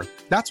old-fashioned litter.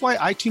 That's why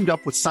I teamed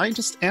up with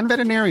scientists and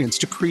veterinarians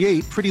to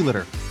create Pretty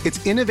Litter.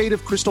 Its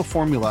innovative crystal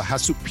formula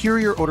has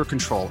superior odor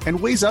control and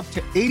weighs up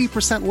to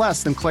 80%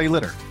 less than clay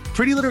litter.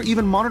 Pretty Litter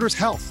even monitors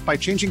health by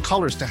changing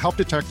colors to help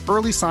detect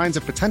early signs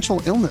of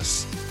potential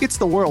illness. It's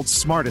the world's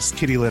smartest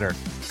kitty litter.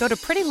 Go to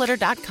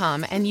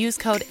prettylitter.com and use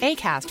code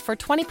ACAST for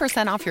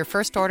 20% off your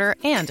first order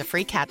and a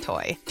free cat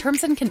toy.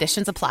 Terms and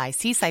conditions apply.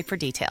 See site for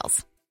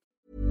details.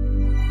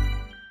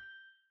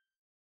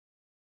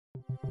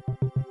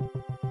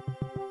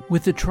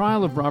 With the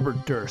trial of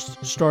Robert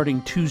Durst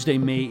starting Tuesday,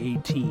 May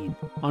 18,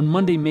 on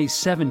Monday, May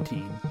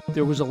 17,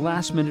 there was a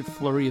last-minute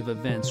flurry of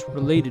events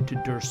related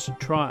to Durst's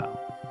trial.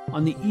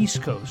 On the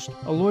East Coast,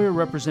 a lawyer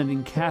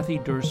representing Kathy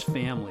Durst's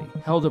family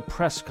held a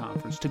press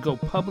conference to go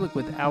public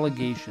with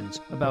allegations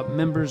about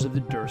members of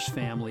the Durst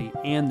family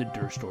and the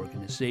Durst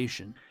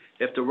organization.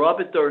 After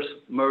Robert Durst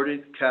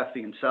murdered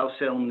Kathy in South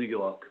Salem, New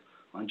York,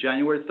 on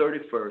January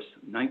 31st,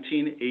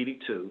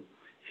 1982,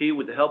 he,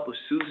 with the help of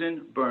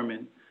Susan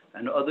Berman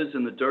and others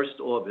in the Durst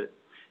orbit,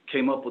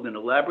 came up with an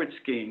elaborate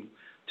scheme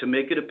to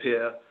make it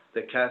appear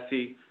that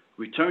Kathy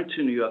returned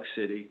to New York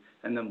City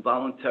and then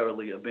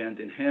voluntarily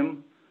abandoned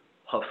him,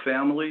 her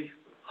family,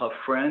 her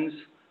friends,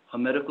 her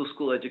medical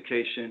school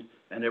education,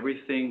 and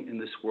everything in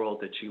this world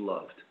that she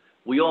loved.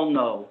 We all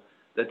know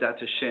that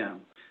that's a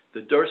sham.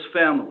 The Durst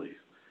family,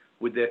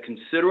 with their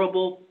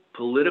considerable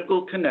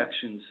political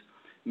connections,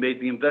 made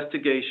the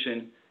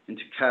investigation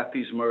into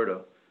Kathy's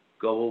murder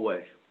go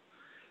away.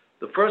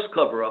 The first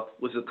cover-up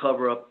was a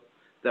cover-up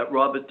that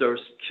Robert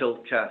Durst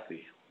killed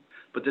Kathy.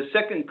 But the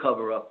second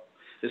cover-up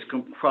is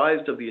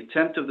comprised of the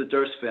attempt of the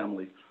Durst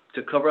family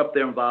to cover up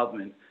their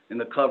involvement in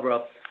the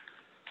cover-up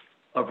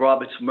of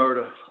Robert's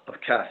murder of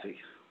Kathy.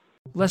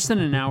 Less than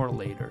an hour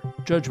later,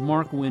 Judge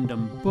Mark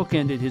Wyndham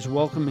bookended his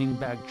welcoming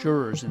back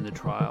jurors in the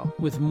trial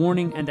with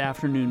morning and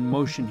afternoon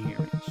motion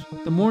hearings.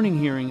 The morning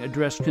hearing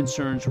addressed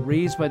concerns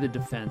raised by the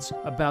defense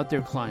about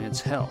their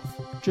client's health.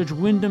 Judge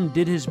Wyndham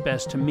did his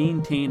best to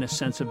maintain a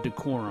sense of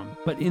decorum,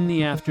 but in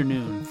the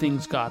afternoon,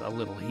 things got a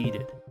little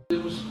heated.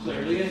 It was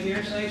clearly a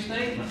hearsay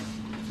statement,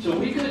 so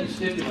we couldn't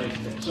stipulate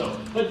that. So,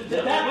 but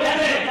that's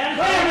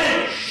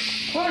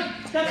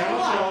a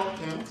lie.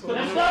 But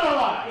that's not a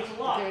lie. It's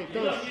a lie.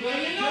 Okay,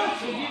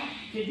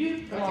 Did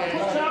you put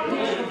something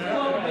in the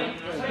floor and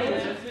say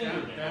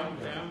that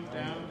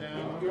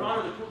down. Your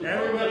Honor,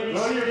 everybody be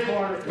seated.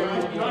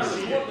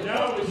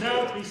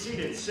 No, be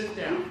seated. Sit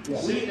down. Yeah.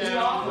 Sit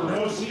down.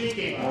 No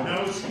speaking.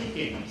 No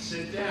speaking.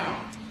 Sit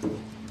down.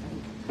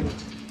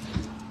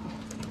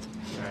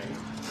 Right.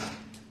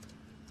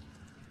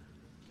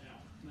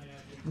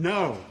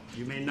 No,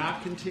 you may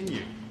not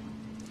continue.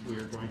 We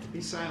are going to be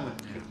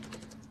silent now.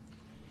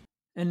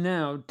 And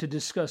now, to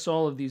discuss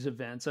all of these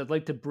events, I'd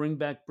like to bring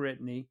back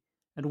Brittany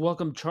and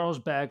welcome Charles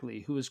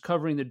Bagley, who is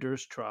covering the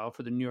Durst trial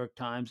for the New York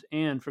Times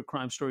and for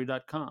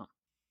CrimeStory.com.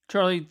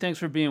 Charlie, thanks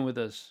for being with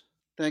us.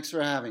 Thanks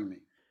for having me.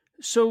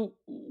 So,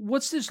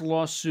 what's this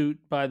lawsuit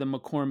by the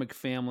McCormick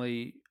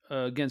family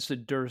against the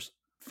Durst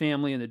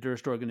family and the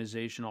Durst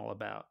organization all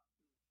about?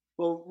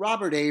 Well,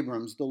 Robert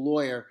Abrams, the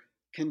lawyer,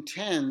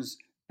 contends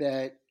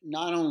that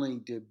not only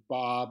did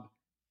Bob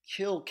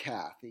kill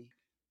Kathy,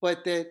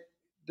 but that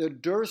the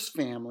Durst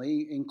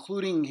family,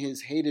 including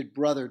his hated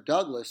brother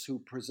Douglas, who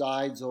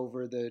presides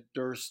over the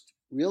Durst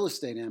real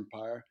estate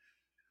empire,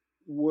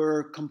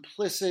 were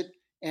complicit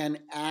and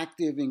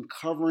active in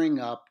covering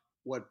up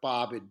what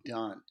Bob had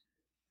done.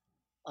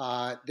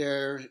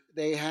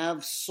 They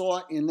have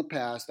sought in the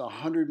past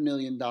 $100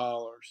 million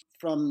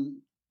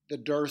from the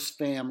Durst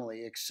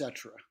family,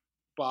 etc.,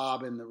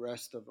 Bob and the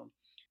rest of them.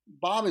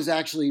 Bob has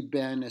actually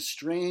been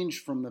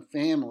estranged from the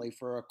family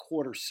for a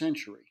quarter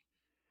century.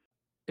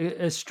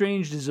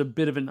 Estranged is a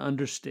bit of an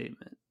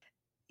understatement.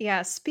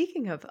 Yeah,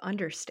 speaking of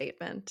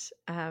understatement,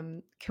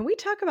 can we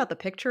talk about the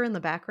picture in the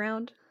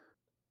background?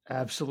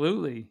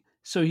 Absolutely.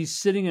 So he's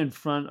sitting in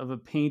front of a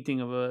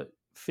painting of a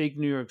fake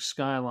New York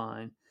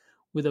skyline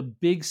with a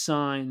big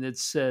sign that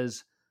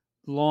says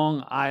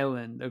Long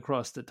Island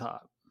across the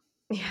top.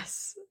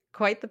 Yes,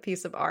 quite the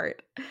piece of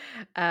art.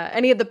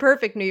 And he had the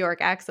perfect New York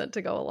accent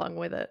to go along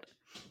with it.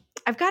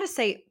 I've got to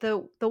say,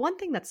 the one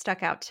thing that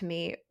stuck out to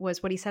me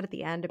was what he said at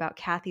the end about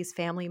Kathy's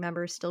family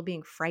members still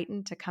being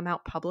frightened to come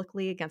out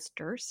publicly against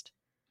Durst.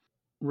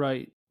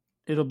 Right.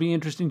 It'll be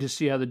interesting to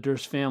see how the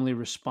Durst family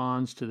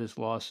responds to this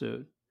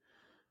lawsuit.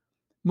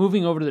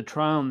 Moving over to the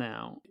trial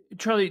now.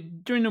 Charlie,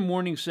 during the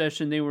morning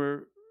session, they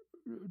were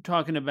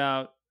talking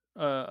about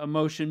a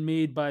motion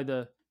made by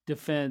the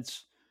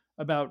defense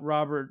about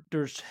Robert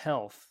Durst's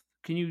health.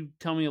 Can you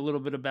tell me a little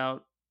bit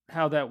about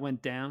how that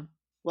went down?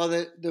 Well,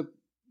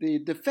 the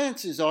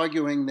defense is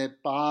arguing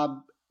that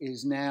Bob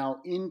is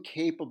now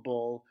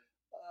incapable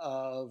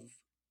of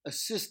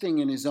assisting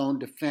in his own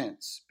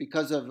defense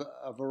because of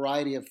a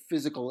variety of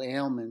physical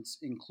ailments,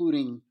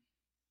 including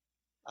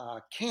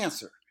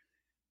cancer.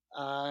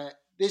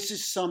 This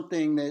is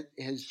something that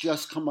has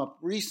just come up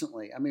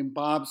recently. I mean,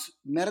 Bob's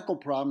medical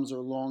problems are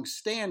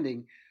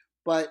long-standing,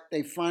 but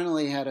they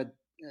finally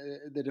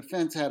the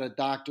defense had a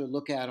doctor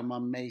look at him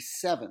on May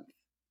 7th.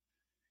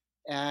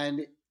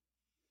 And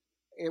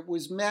it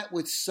was met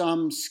with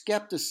some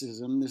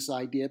skepticism, this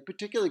idea,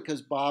 particularly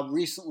because Bob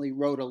recently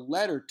wrote a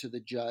letter to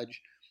the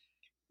judge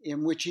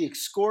in which he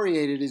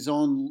excoriated his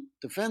own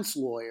defense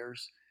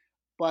lawyers,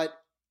 but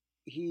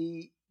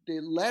the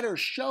letter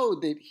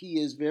showed that he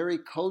is very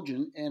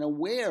cogent and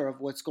aware of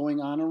what's going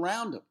on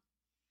around him.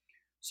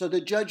 So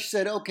the judge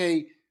said,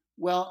 okay,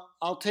 well,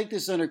 I'll take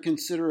this under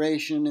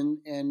consideration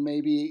and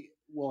maybe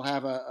we'll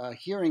have a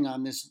hearing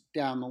on this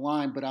down the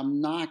line, but I'm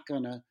not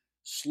going to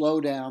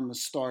slow down the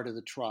start of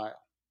the trial.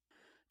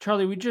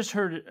 Charlie, we just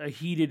heard a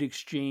heated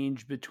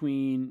exchange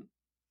between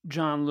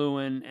John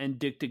Lewin and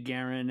Dick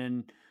DeGuerin,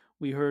 and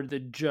we heard the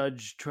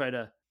judge try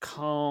to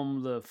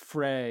calm the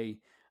fray.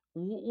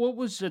 What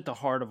was at the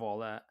heart of all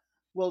that?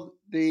 Well,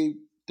 the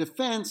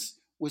defense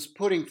was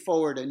putting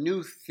forward a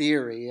new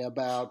theory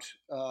about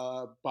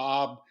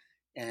Bob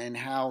and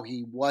how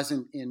he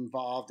wasn't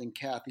involved in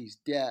Kathy's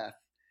death.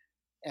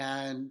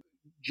 And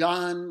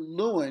John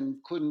Lewin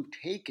couldn't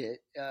take it.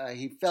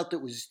 He felt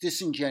it was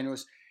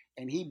disingenuous,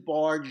 and he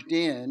barged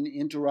in,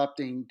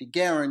 interrupting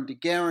DeGuerin.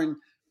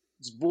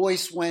 DeGuerin's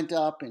voice went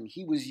up, and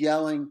he was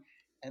yelling,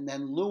 and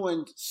then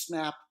Lewin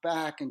snapped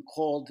back and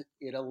called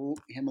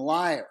him a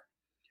liar.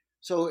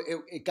 So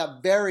it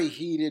got very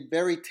heated,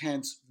 very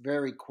tense,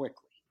 very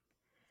quickly.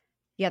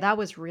 Yeah, that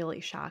was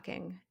really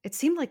shocking. It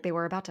seemed like they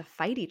were about to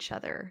fight each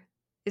other.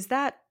 Is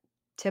that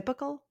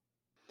typical?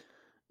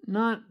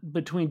 Not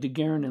between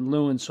DeGuerin and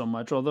Lewin so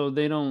much, although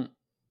they don't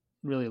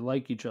really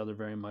like each other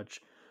very much.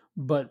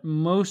 But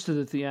most of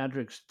the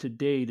theatrics to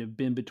date have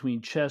been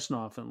between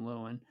Chesnoff and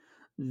Lewin.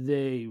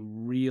 They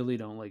really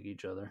don't like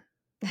each other.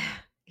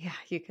 Yeah,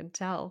 you can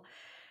tell.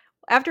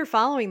 After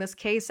following this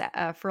case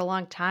for a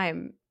long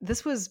time,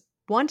 this was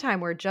one time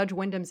where Judge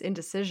Wyndham's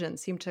indecision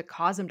seemed to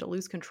cause him to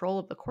lose control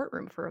of the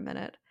courtroom for a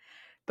minute.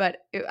 But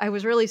I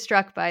was really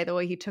struck by the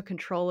way he took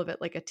control of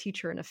it like a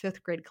teacher in a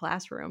 5th grade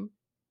classroom.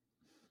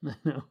 I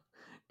know.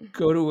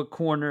 Go to a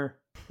corner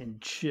and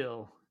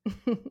chill.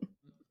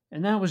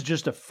 And that was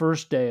just a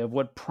first day of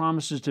what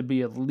promises to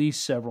be at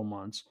least several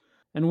months.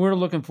 And we're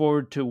looking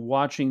forward to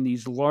watching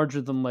these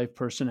larger-than-life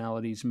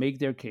personalities make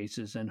their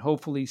cases and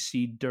hopefully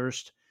see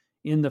Durst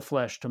in the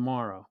flesh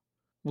tomorrow.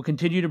 We'll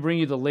continue to bring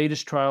you the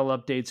latest trial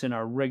updates in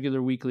our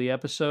regular weekly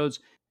episodes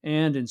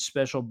and in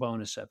special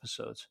bonus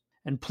episodes.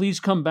 And please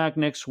come back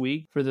next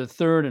week for the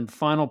third and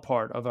final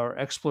part of our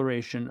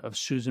exploration of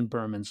Susan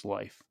Berman's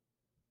life.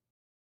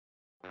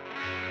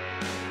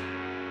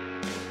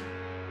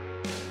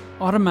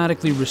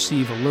 Automatically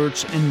receive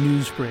alerts and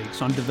news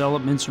breaks on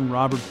developments in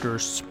Robert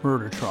Durst's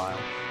murder trial,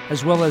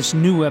 as well as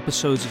new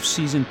episodes of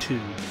Season 2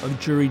 of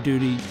Jury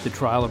Duty, The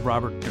Trial of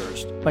Robert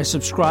Durst, by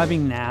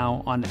subscribing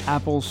now on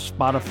Apple,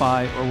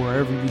 Spotify, or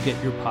wherever you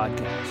get your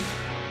podcasts.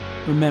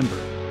 Remember,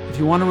 if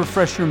you want to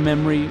refresh your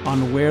memory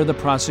on where the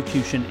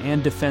prosecution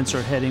and defense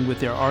are heading with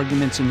their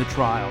arguments in the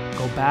trial,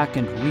 go back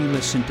and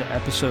re-listen to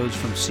episodes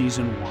from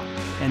Season 1.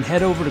 And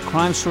head over to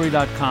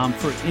crimestory.com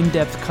for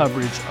in-depth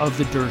coverage of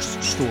the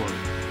Durst story.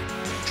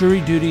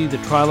 Jury Duty, The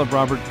Trial of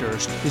Robert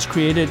Durst is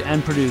created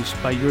and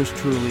produced by yours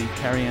truly,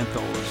 Carrie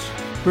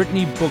Antholis.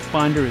 Brittany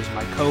Bookbinder is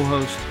my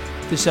co-host.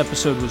 This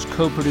episode was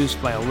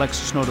co-produced by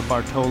Alexis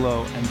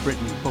Notarbartolo and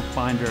Brittany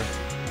Bookbinder.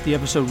 The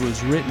episode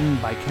was written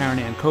by Karen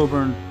Ann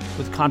Coburn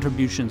with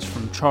contributions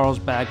from Charles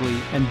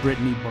Bagley and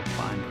Brittany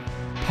Bookbinder.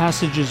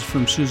 Passages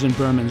from Susan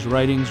Berman's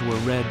writings were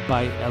read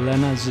by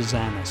Elena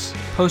Zizanis.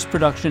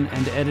 Post-production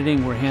and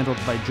editing were handled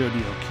by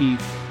Jody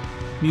O'Keefe.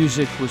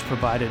 Music was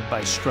provided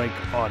by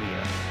Strike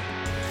Audio.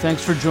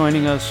 Thanks for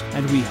joining us,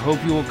 and we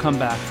hope you will come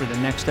back for the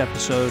next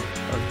episode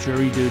of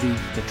Jury Duty,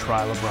 The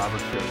Trial of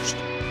Robert Durst.